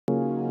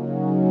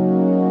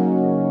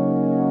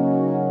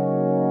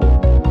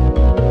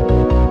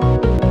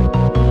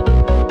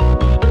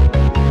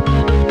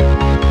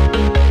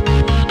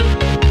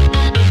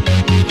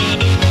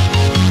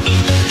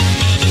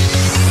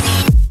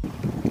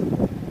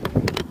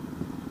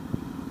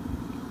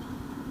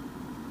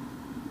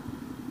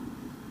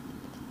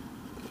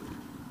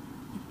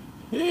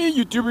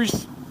Hey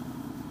YouTubers!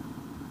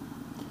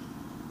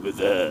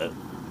 What's up?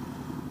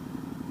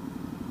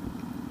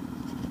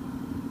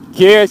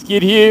 Chaos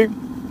Kid here,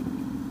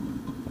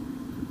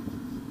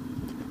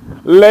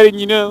 letting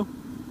you know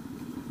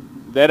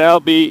that I'll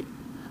be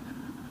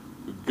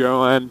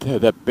going to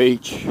the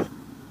beach.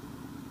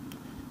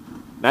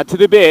 Not to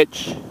the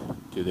beach,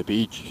 to the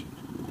beach.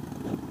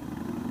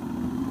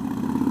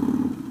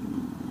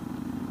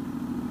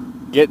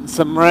 Getting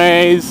some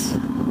rays.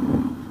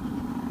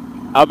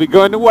 I'll be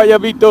going to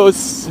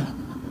Guayabitos,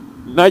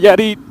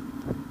 Nayarit.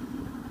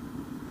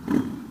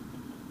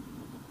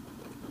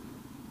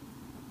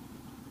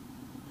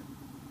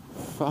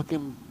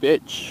 Fucking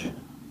bitch.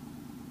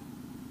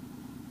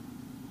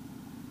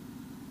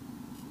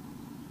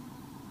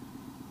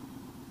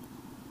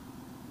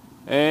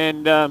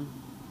 And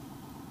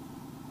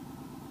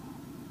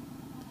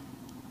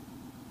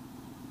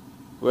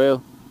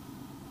well,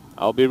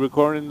 I'll be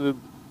recording the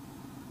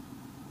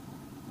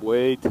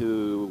way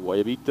to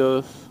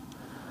Guayabitos.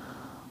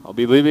 I'll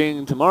be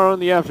leaving tomorrow in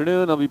the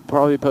afternoon. I'll be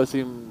probably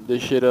posting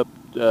this shit up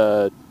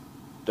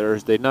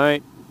Thursday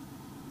night.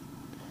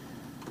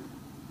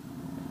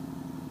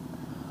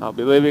 I'll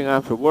be leaving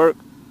after work.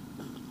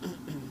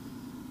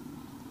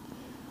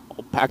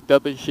 All packed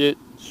up and shit,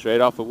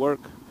 straight off of work.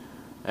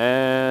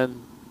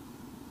 And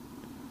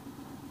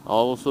I'll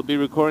also be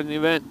recording the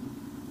event.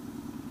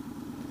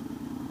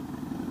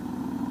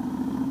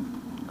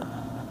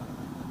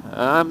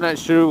 I'm not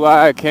sure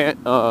why I can't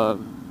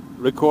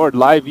record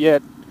live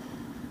yet.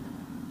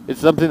 It's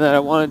something that I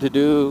wanted to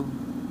do,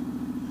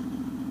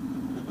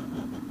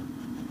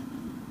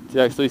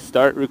 to actually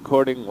start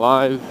recording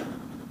live,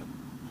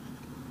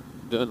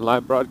 doing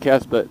live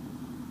broadcast, but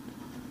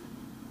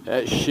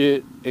that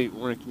shit ain't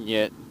working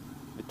yet.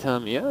 They're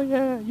telling me, oh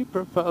yeah, your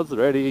profile's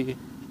ready,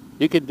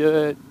 you can do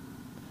it,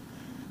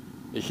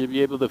 you should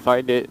be able to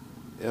find it.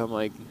 And I'm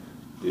like,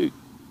 dude.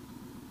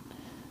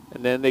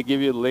 And then they give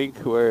you a link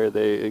where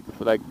they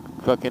like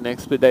fucking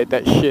expedite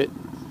that shit.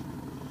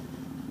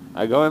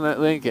 I go on that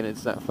link and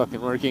it's not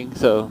fucking working,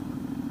 so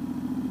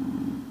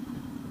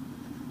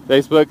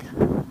Facebook,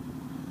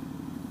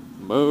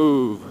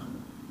 move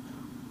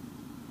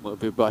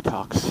your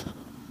buttocks.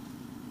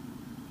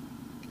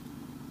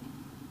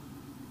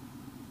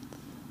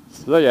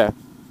 So yeah,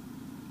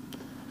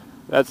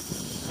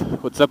 that's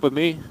what's up with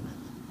me.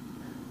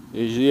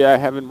 Usually I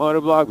haven't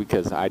MotoVlog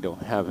because I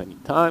don't have any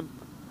time.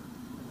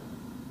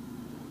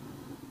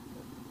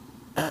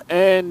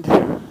 And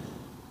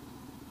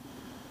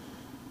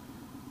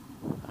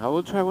I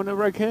will try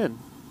whenever I can.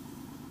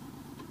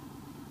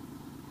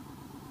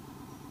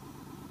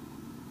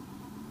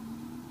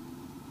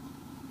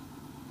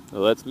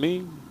 So that's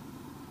me.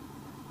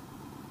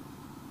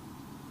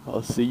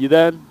 I'll see you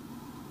then.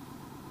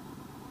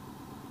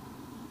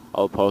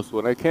 I'll post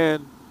when I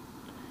can.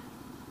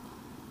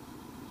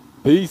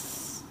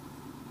 Peace.